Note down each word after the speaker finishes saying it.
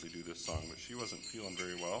we do this song, but she wasn't feeling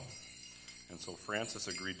very well. And so Frances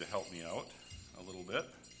agreed to help me out a little bit.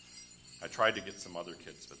 I tried to get some other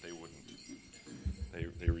kids, but they wouldn't.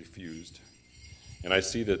 They refused. And I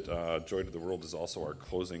see that Joy to the World is also our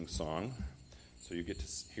closing song. So you get to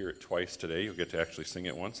hear it twice today. You'll get to actually sing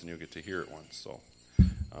it once, and you'll get to hear it once. So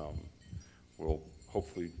we'll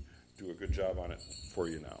hopefully do a good job on it for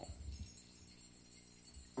you now.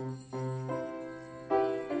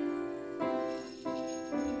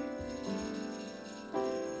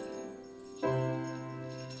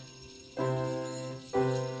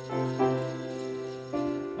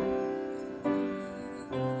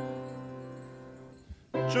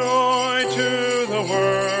 Joy to the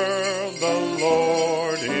world, the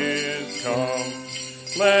Lord is come.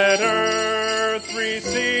 Let earth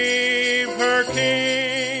receive her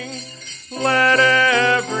King. Let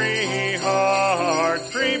every heart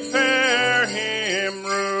prepare him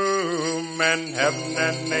room. And heaven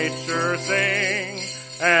and nature sing.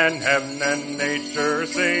 And heaven and nature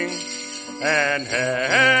sing. And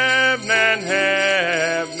heaven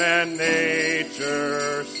and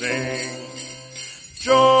nature sing.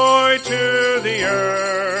 Joy to the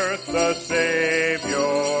earth, the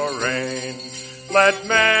Savior reigns. Let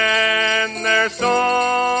men their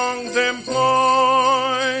songs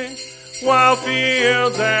employ, while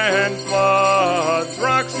fields and floods,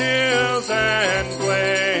 rocks, hills, and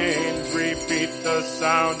plains repeat the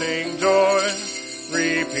sounding joy.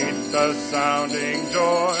 Repeat the sounding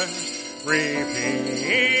joy. Repeat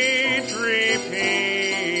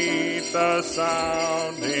the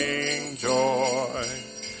sounding joy.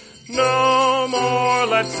 No more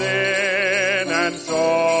let sin and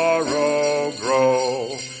sorrow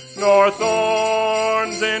grow, nor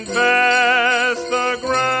thorns infest the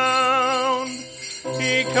ground.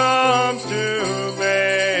 He comes to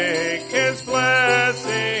make his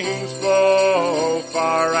blessings flow,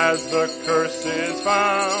 far as the curse is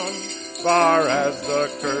found, far as the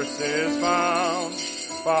curse is found,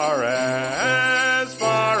 far as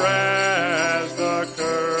the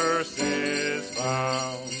curse is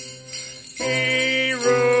found. He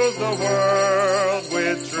rules the world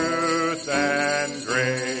with truth and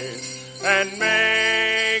grace, and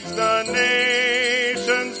makes the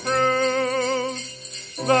nations prove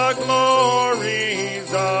the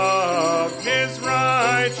glories of his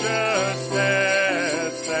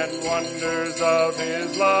righteousness, and wonders of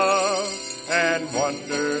his love, and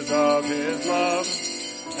wonders of his love,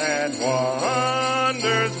 and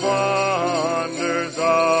wonders of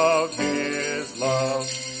his love.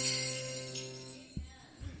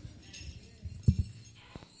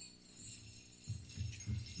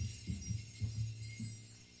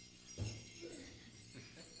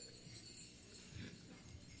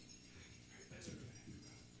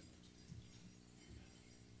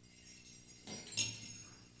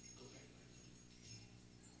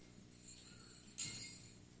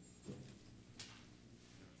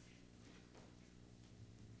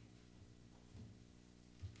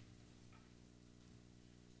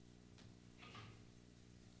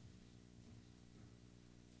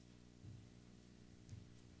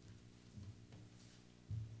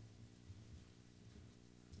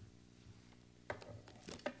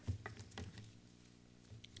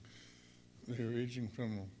 They're reading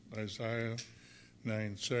from Isaiah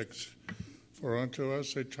 9:6. For unto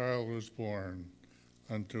us a child was born,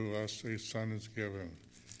 unto us a son is given,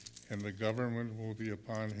 and the government will be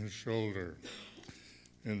upon his shoulder,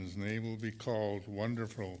 and his name will be called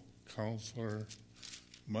Wonderful Counselor,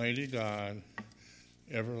 Mighty God,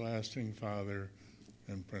 Everlasting Father,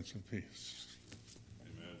 and Prince of Peace.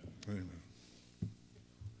 Amen. Amen.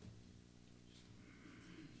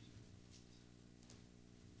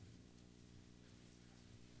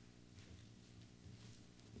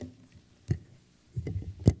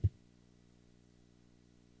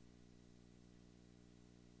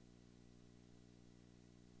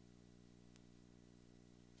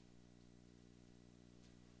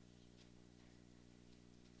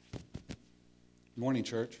 Morning,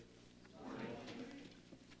 church.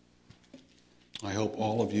 I hope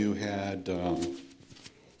all of you had a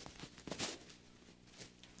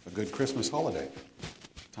good Christmas holiday,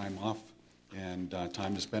 time off, and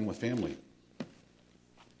time to spend with family.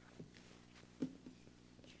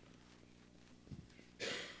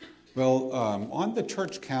 Well, on the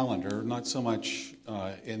church calendar, not so much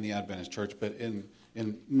in the Adventist church, but in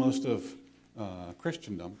most of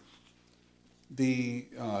Christendom,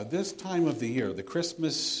 this time of the year, the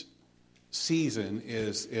Christmas season,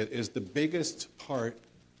 is the biggest part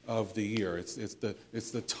of the year. It's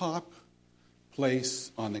the top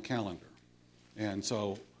place on the calendar, and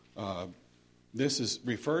so this is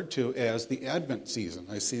referred to as the Advent season.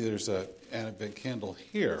 I see there's an Advent candle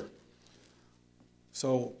here.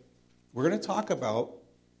 So we're going to talk about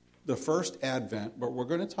the first Advent, but we're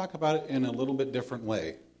going to talk about it in a little bit different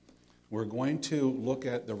way. We're going to look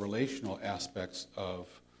at the relational aspects of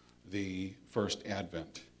the first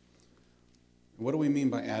Advent. What do we mean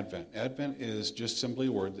by Advent? Advent is just simply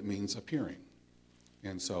a word that means appearing.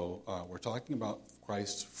 And so we're talking about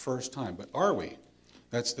Christ's first time. But are we?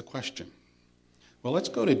 That's the question. Well, let's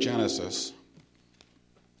go to Genesis.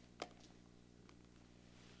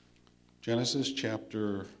 Genesis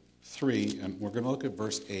chapter 3, and we're going to look at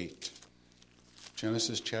verse 8.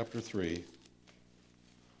 Genesis chapter 3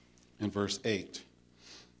 and verse 8.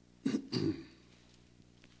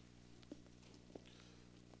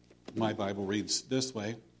 My Bible reads this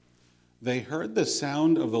way. They heard the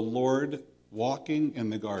sound of the Lord walking in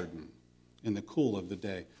the garden in the cool of the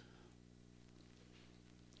day.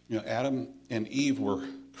 You know, Adam and Eve were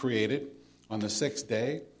created on the sixth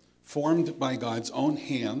day, formed by God's own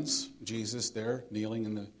hands. Jesus there kneeling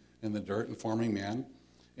in the dirt and forming man,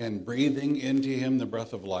 and breathing into him the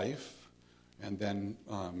breath of life, and then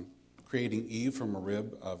creating Eve from a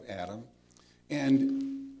rib of Adam.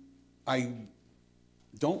 And I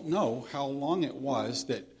don't know how long it was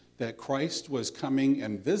that Christ was coming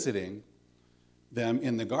and visiting them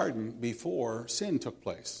in the garden before sin took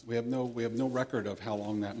place. We have no record of how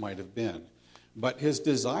long that might have been. But his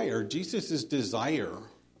desire, Jesus' desire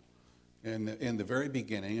in the very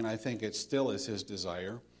beginning, and I think it still is his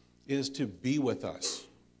desire, is to be with us,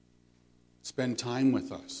 spend time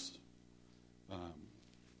with us,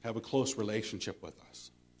 have a close relationship with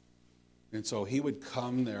us. And so he would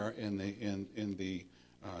come there in the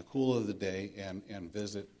cool of the day and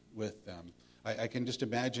visit with them. I can just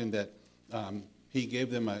imagine that he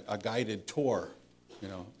gave them a guided tour,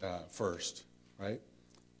 first, right?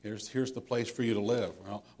 Here's the place for you to live.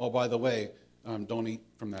 Well, oh, by the way, don't eat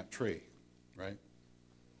from that tree, right?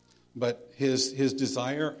 But his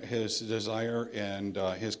desire and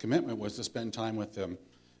his commitment was to spend time with them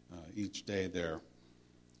each day there.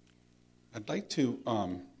 I'd like to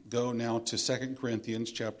go now to 2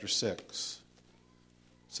 Corinthians chapter 6.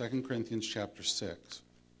 2 Corinthians chapter 6.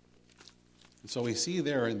 And so we see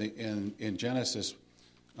there in Genesis,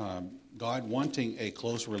 God wanting a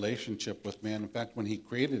close relationship with man. In fact, when he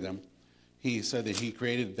created them, he said that he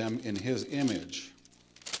created them in his image.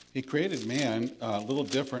 He created man a little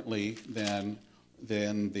differently than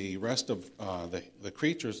the rest of the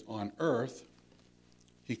creatures on earth.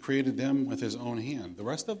 He created them with his own hand. The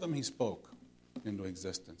rest of them he spoke into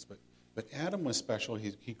existence. But Adam was special.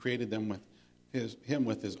 He created them with him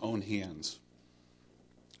with his own hands.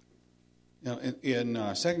 Now, in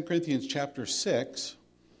 2 Corinthians chapter 6,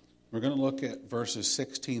 we're going to look at verses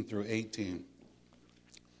 16 through 18.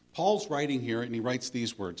 Paul's writing here, and he writes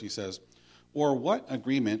these words. He says, "Or what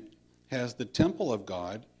agreement has the temple of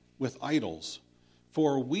God with idols?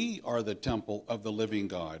 For we are the temple of the living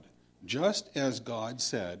God. Just as God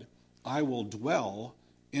said, I will dwell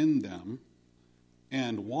in them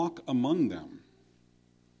and walk among them."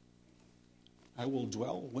 I will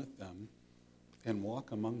dwell with them and walk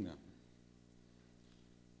among them.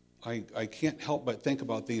 I can't help but think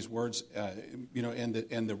about these words, and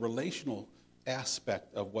the relational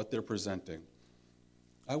aspect of what they're presenting.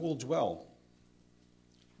 I will dwell.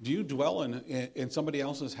 Do you dwell in somebody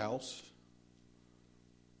else's house?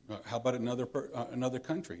 How about another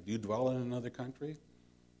country? Do you dwell in another country?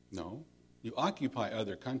 No. You occupy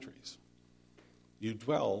other countries. You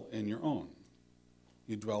dwell in your own.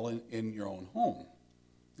 You dwell in your own home.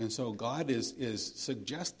 And so God is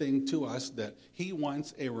suggesting to us that he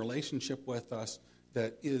wants a relationship with us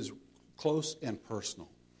that is close and personal.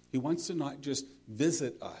 He wants to not just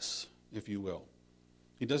visit us, if you will.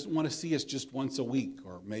 He doesn't want to see us just once a week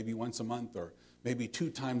or maybe once a month or maybe 2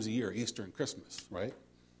 times a year, Easter and Christmas, right?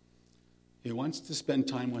 He wants to spend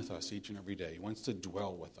time with us each and every day. He wants to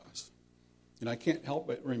dwell with us. And I can't help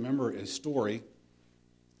but remember a story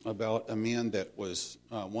about a man that was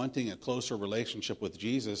wanting a closer relationship with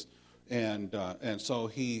Jesus, and so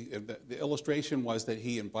the illustration was that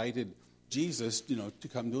he invited Jesus, to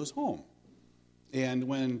come to his home. And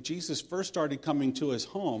when Jesus first started coming to his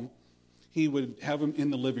home, he would have him in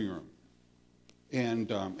the living room.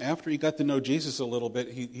 And after he got to know Jesus a little bit,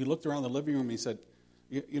 he looked around the living room and he said,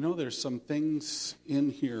 there's some things in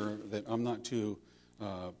here that I'm not too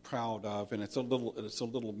proud of, and it's a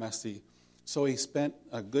little messy. So he spent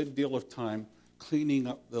a good deal of time cleaning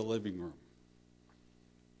up the living room.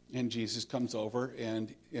 And Jesus comes over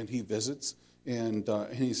and he visits, and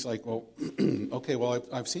he's like, well, okay, well,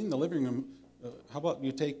 I've seen the living room. How about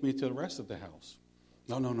you take me to the rest of the house?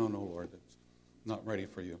 No, Lord. Not ready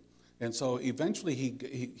for you. And so eventually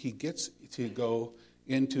he gets to go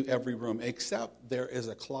into every room, except there is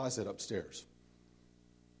a closet upstairs.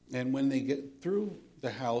 And when they get through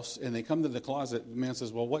the house and they come to the closet, the man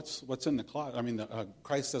says, well, what's in the closet? I mean,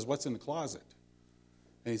 Christ says, what's in the closet?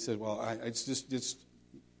 And he said, well, we're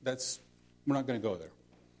not going to go there.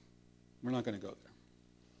 We're not going to go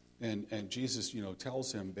there. And Jesus,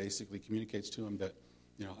 tells him, basically communicates to him that,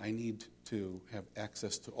 I need to have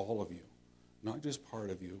access to all of you, not just part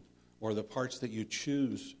of you, or the parts that you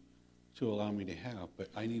choose to allow me to have, but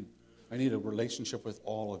I need a relationship with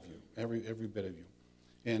all of you, every bit of you.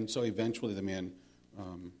 And so eventually the man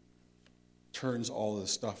turns all of the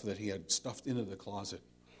stuff that he had stuffed into the closet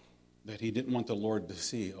that he didn't want the Lord to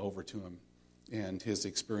see over to him, and his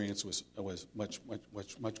experience was much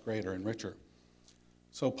greater and richer.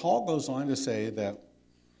 So Paul goes on to say that,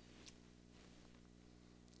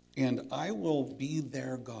 and I will be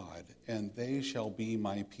their God, and they shall be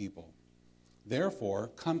my people. Therefore,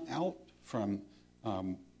 come out from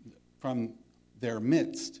their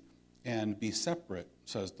midst and be separate,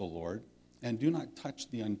 says the Lord, and do not touch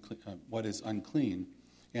what is unclean.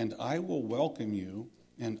 And I will welcome you,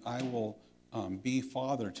 and I will be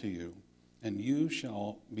father to you, and you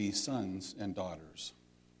shall be sons and daughters,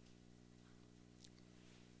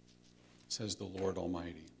 says the Lord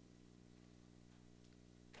Almighty.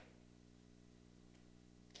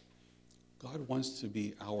 God wants to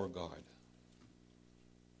be our God.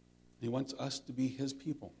 He wants us to be his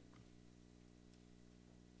people.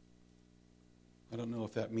 I don't know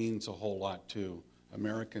if that means a whole lot to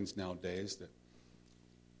Americans nowadays, that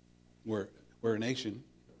we're a nation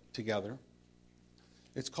together.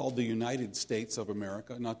 It's called the United States of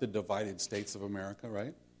America, not the divided states of America,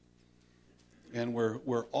 right? And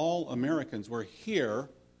we're all Americans. We're here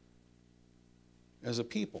as a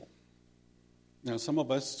people. Now, some of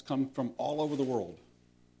us come from all over the world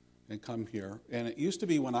and come here. And it used to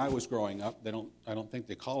be when I was growing up, I don't think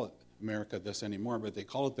they call it America this anymore, but they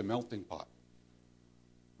call it the melting pot.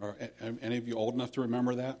 Or any of you old enough to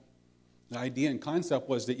remember that? The idea and concept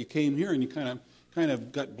was that you came here and you kind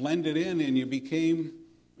of got blended in and you became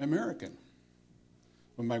American.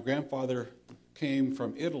 When my grandfather came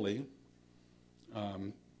from Italy,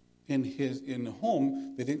 in the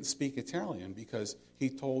home they didn't speak Italian because he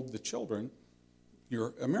told the children,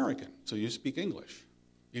 "You're American, so you speak English,"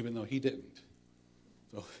 even though he didn't.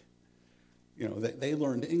 So, they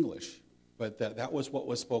learned English, but that was what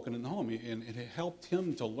was spoken in the home, and it helped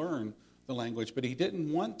him to learn the language. But he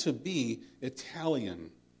didn't want to be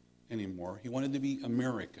Italian anymore. He wanted to be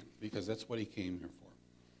American because that's what he came here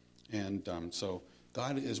for. And so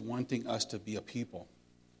God is wanting us to be a people,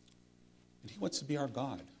 and he wants to be our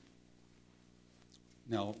God.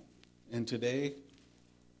 Now, and today,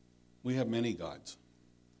 we have many gods.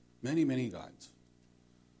 Many, many gods.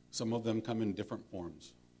 Some of them come in different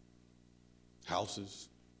forms. Houses,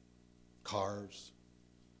 cars,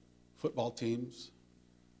 football teams.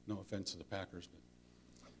 No offense to the Packers,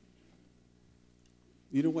 but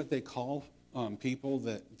you know what they call people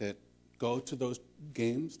that go to those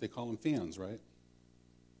games? They call them fans, right?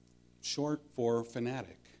 Short for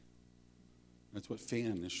fanatic. That's what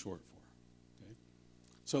fan is short for. Okay?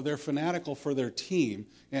 So they're fanatical for their team,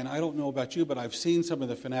 and I don't know about you, but I've seen some of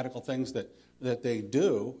the fanatical things that they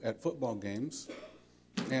do at football games,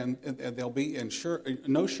 and they'll be in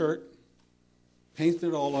no shirt, painted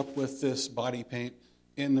it all up with this body paint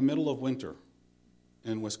in the middle of winter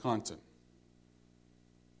in Wisconsin.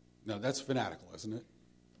 Now, that's fanatical, isn't it?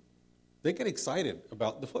 They get excited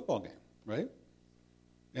about the football game, right?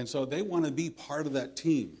 And so they want to be part of that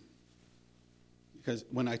team. Because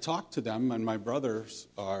when I talk to them, and my brothers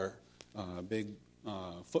are big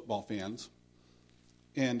football fans,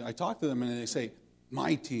 and I talk to them and they say,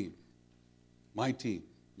 my team,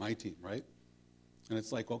 right? And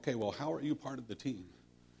it's like, okay, well, how are you part of the team?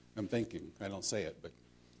 I'm thinking, I don't say it, but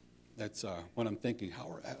that's what I'm thinking.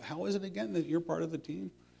 How is it again that you're part of the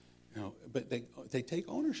team? But they take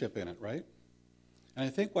ownership in it, right? And I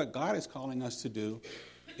think what God is calling us to do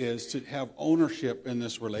is to have ownership in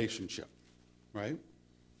this relationship, right?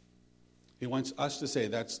 He wants us to say,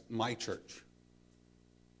 that's my church.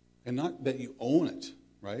 And not that you own it,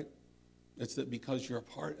 right? It's that because you're a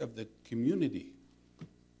part of the community.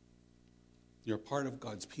 You're a part of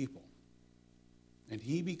God's people. And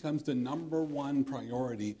he becomes the number one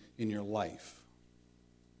priority in your life.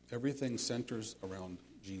 Everything centers around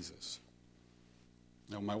Jesus.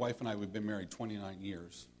 Now, my wife and I, we've been married 29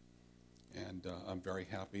 years. And I'm very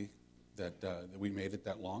happy that we made it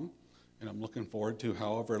that long. And I'm looking forward to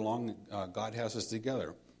however long God has us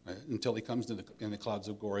together until he comes in the clouds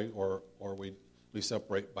of glory or we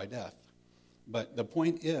separate by death. But the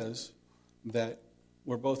point is that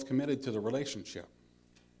we're both committed to the relationship.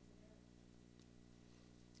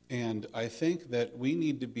 And I think that we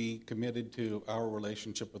need to be committed to our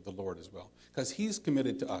relationship with the Lord as well. Because He's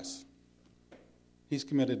committed to us. He's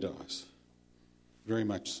committed to us. Very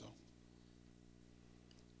much so.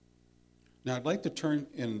 Now I'd like to turn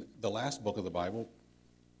in the last book of the Bible,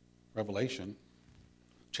 Revelation,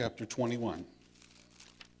 chapter 21.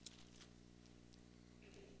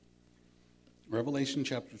 Revelation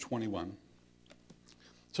chapter 21.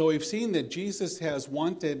 So we've seen that Jesus has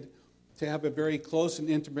wanted to have a very close and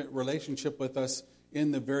intimate relationship with us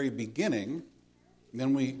in the very beginning.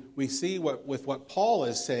 Then we see with what Paul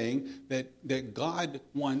is saying, that God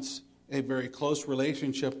wants a very close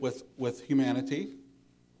relationship with humanity.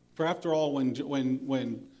 For after all,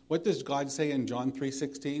 when what does God say in John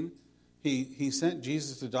 3:16? He sent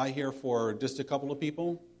Jesus to die here for just a couple of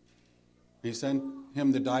people. He sent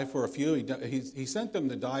him to die for a few. He sent them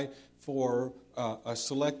to die for a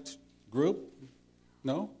select group.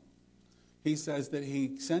 No. He says that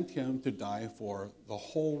he sent him to die for the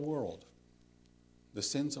whole world, the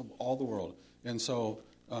sins of all the world. And so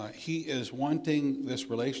he is wanting this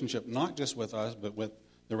relationship not just with us, but with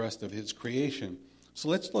the rest of his creation. So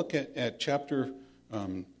let's look at chapter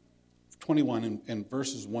 21 and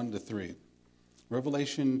verses 1 to 3.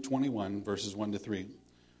 Revelation 21, verses 1 to 3.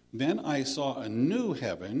 Then I saw a new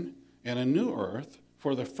heaven and a new earth,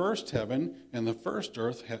 for the first heaven and the first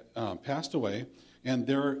earth passed away, and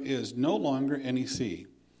there is no longer any sea.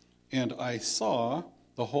 And I saw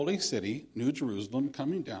the holy city, New Jerusalem,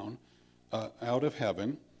 coming down out of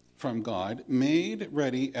heaven from God, made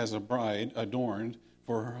ready as a bride adorned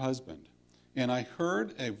for her husband. And I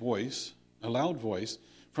heard a loud voice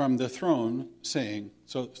from the throne saying,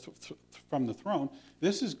 from the throne,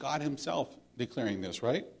 this is God himself declaring this,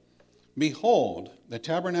 right? Behold, the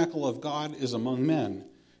tabernacle of God is among men,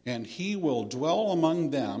 and he will dwell among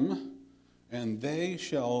them, and they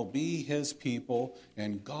shall be his people,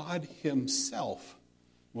 and God himself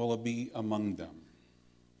will be among them.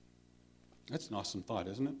 That's an awesome thought,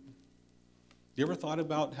 isn't it? You ever thought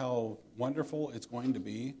about how wonderful it's going to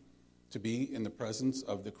be in the presence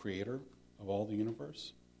of the Creator of all the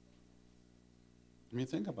universe? I mean,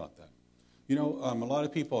 think about that. You know, a lot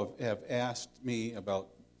of people have asked me about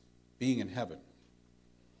being in heaven.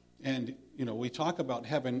 And, you know, we talk about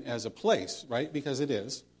heaven as a place, right? Because it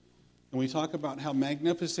is. And we talk about how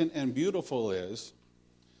magnificent and beautiful it is.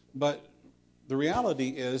 But the reality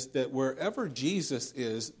is that wherever Jesus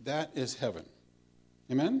is, that is heaven.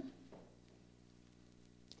 Amen?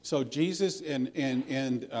 So Jesus and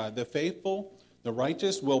the faithful, the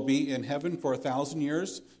righteous, will be in heaven for 1,000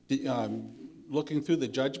 years, looking through the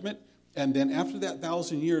judgment. And then after that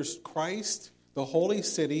 1,000 years, Christ, the holy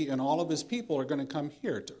city, and all of his people are going to come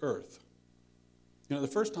here to earth. You know, the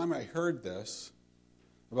first time I heard this,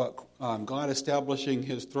 about God establishing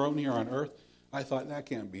his throne here on earth, I thought that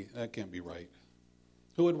can't be right.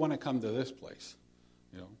 Who would want to come to this place?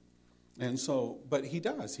 You know, and so, but he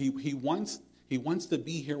does. He wants to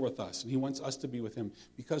be here with us, and he wants us to be with him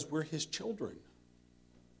because we're his children.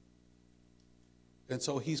 And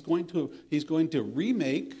so he's going to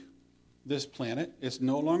remake this planet. It's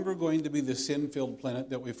no longer going to be the sin-filled planet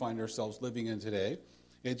that we find ourselves living in today.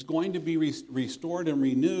 It's going to be restored and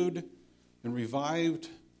renewed and revived.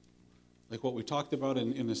 Like what we talked about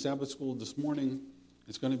in the Sabbath school this morning,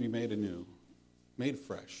 it's going to be made anew, made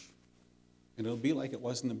fresh. And it'll be like it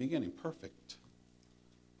was in the beginning, perfect.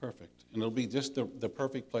 Perfect. And it'll be just the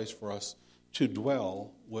perfect place for us to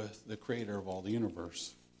dwell with the Creator of all the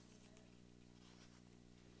universe.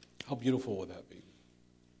 How beautiful would that be?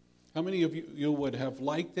 How many of you would have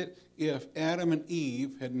liked it if Adam and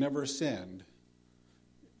Eve had never sinned?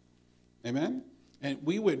 Amen? And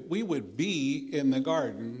we would be in the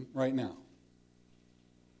garden right now.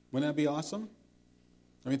 Wouldn't that be awesome?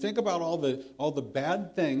 I mean, think about all the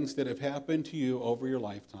bad things that have happened to you over your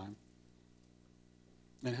lifetime,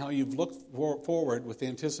 and how you've looked forward with the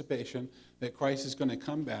anticipation that Christ is going to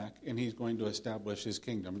come back and he's going to establish his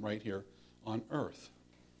kingdom right here on earth.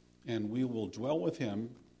 And we will dwell with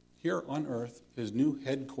him here on earth, his new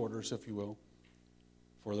headquarters, if you will,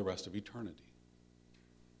 for the rest of eternity.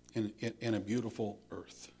 In a beautiful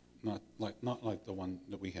earth, not like the one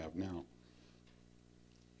that we have now.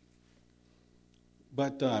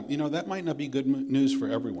 But, that might not be good news for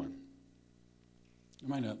everyone. It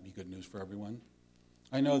might not be good news for everyone.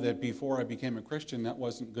 I know that before I became a Christian, that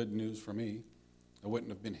wasn't good news for me. I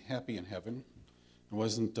wouldn't have been happy in heaven. I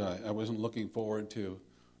wasn't looking forward to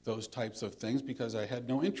those types of things because I had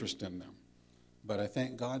no interest in them. But I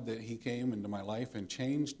thank God that he came into my life and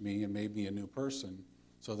changed me and made me a new person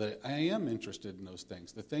so that I am interested in those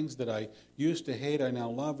things. The things that I used to hate, I now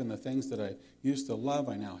love, and the things that I used to love,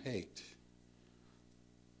 I now hate.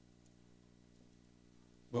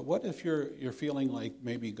 But what if you're feeling like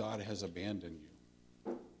maybe God has abandoned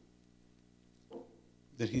you?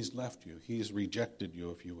 That he's left you. He's rejected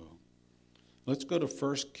you, if you will. Let's go to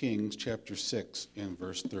 1 Kings chapter 6 and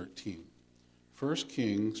verse 13. 1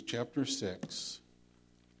 Kings chapter 6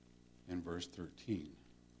 and verse 13.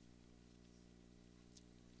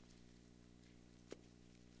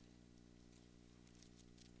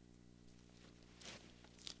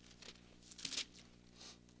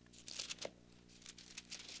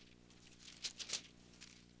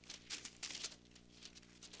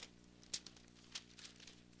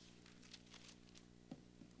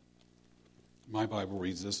 My Bible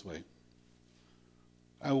reads this way.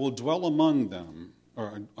 I will dwell among them,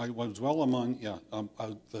 or I will dwell among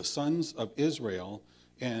the sons of Israel,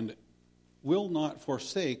 and will not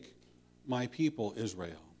forsake my people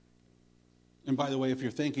Israel. And by the way, if you're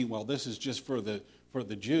thinking, well, this is just for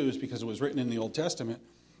the Jews because it was written in the Old Testament,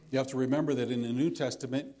 you have to remember that in the New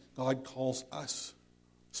Testament, God calls us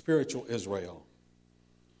spiritual Israel.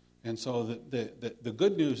 And so the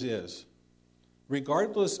good news is,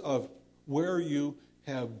 regardless of where you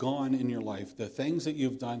have gone in your life, the things that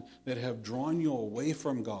you've done that have drawn you away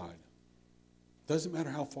from God, doesn't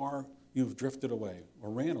matter how far you've drifted away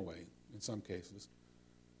or ran away in some cases,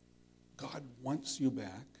 God wants you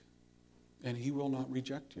back, and he will not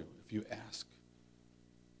reject you if you ask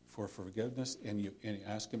for forgiveness and you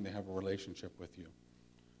ask him to have a relationship with you.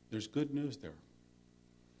 There's good news there.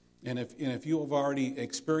 And if you have already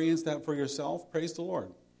experienced that for yourself, praise the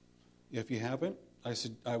Lord. If you haven't,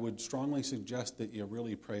 I would strongly suggest that you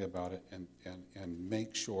really pray about it and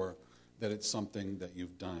make sure that it's something that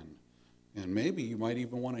you've done. And maybe you might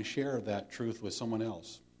even want to share that truth with someone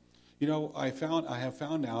else. You know, I have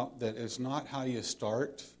found out that it's not how you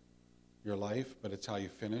start your life, but it's how you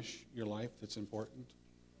finish your life that's important.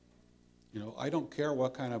 You know, I don't care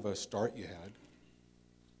what kind of a start you had.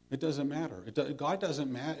 It doesn't matter. God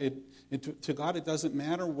doesn't matter. To God, it doesn't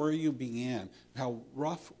matter where you began, how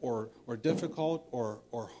rough or difficult or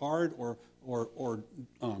hard or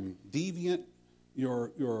deviant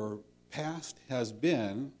your past has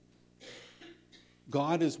been.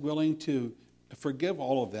 God is willing to forgive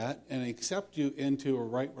all of that and accept you into a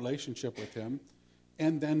right relationship with him,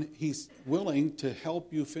 and then he's willing to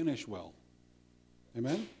help you finish well.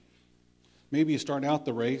 Amen? Maybe you start out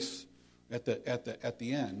the race at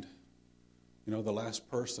the end, you know, the last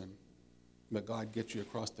person, but God gets you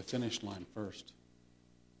across the finish line first.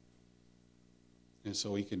 And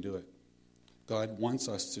so he can do it. God wants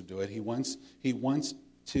us to do it. He wants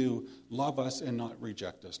to love us and not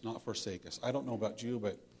reject us, not forsake us. I don't know about you,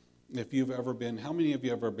 but if you've ever been, how many of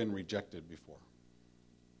you have ever been rejected before?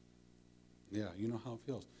 Yeah, you know how it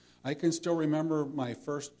feels. I can still remember my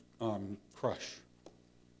first crush.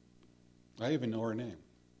 I even know her name.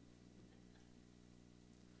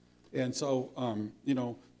 And so, you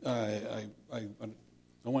know, I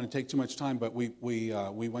don't want to take too much time, but we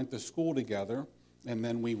went to school together, and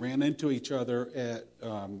then we ran into each other at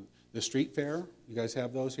the street fair. You guys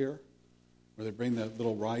have those here, where they bring the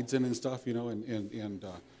little rides in and stuff, you know,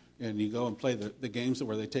 and you go and play the games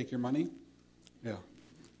where they take your money. Yeah.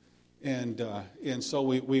 And so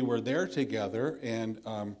we were there together, and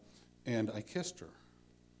I kissed her.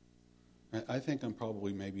 I think I'm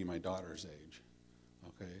probably maybe my daughter's age.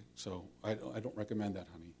 Okay, so I don't recommend that,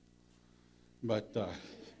 honey.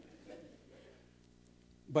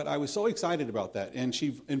 But I was so excited about that, and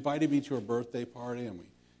she invited me to her birthday party,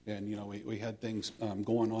 and you know we had things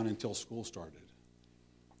going on until school started,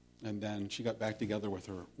 and then she got back together with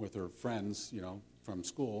her friends, you know, from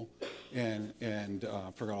school, and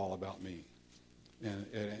forgot all about me, and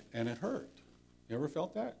it hurt. You ever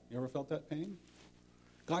felt that? You ever felt that pain?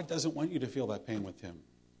 God doesn't want you to feel that pain with him.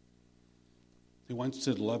 He wants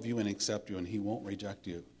to love you and accept you, and he won't reject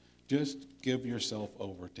you. Just give yourself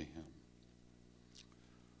over to him.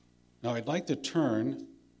 Now, I'd like to turn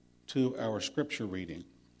to our scripture reading.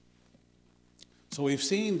 So we've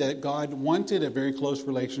seen that God wanted a very close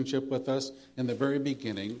relationship with us in the very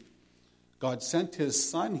beginning. God sent his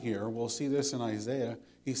son here. We'll see this in Isaiah.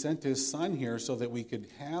 He sent his son here so that we could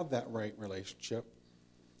have that right relationship.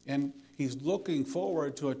 And he's looking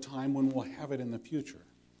forward to a time when we'll have it in the future.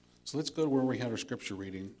 So let's go to where we had our scripture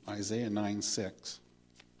reading, Isaiah 9:6.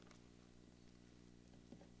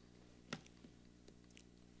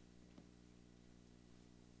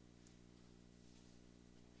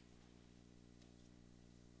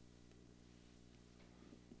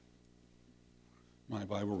 My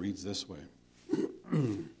Bible reads this way.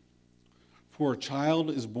 For a child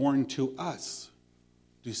is born to us.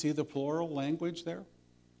 Do you see the plural language there?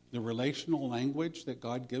 The relational language that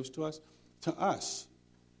God gives to us? To us.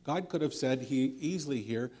 God could have said easily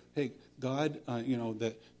here, hey, God,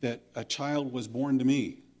 that a child was born to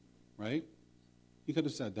me, right? He could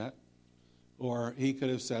have said that. Or he could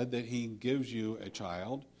have said that he gives you a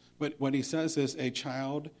child. But what he says is a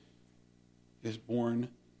child is born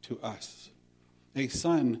to us. A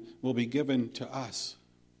son will be given to us.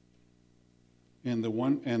 And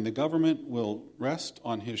the government will rest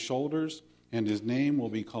on his shoulders, and his name will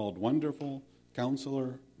be called Wonderful,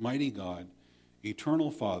 Counselor, Mighty God, Eternal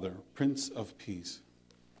Father, Prince of Peace.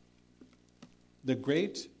 The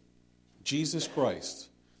great Jesus Christ,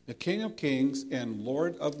 the King of Kings and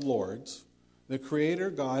Lord of Lords, the Creator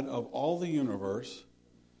God of all the universe,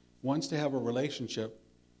 wants to have a relationship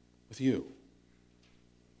with you.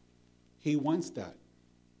 He wants that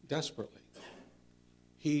desperately.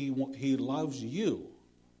 He loves you,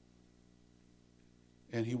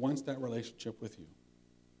 and he wants that relationship with you.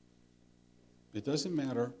 It doesn't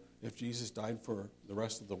matter if Jesus died for the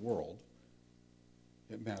rest of the world.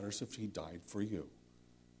 It matters if he died for you.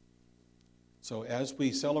 So as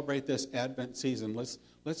we celebrate this Advent season,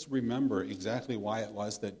 let's remember exactly why it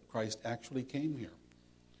was that Christ actually came here.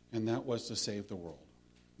 And that was to save the world.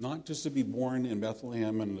 Not just to be born in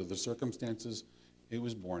Bethlehem under the circumstances it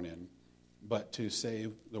was born in, but to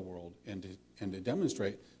save the world and to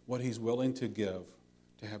demonstrate what he's willing to give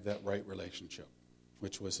to have that right relationship,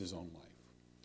 which was his own life.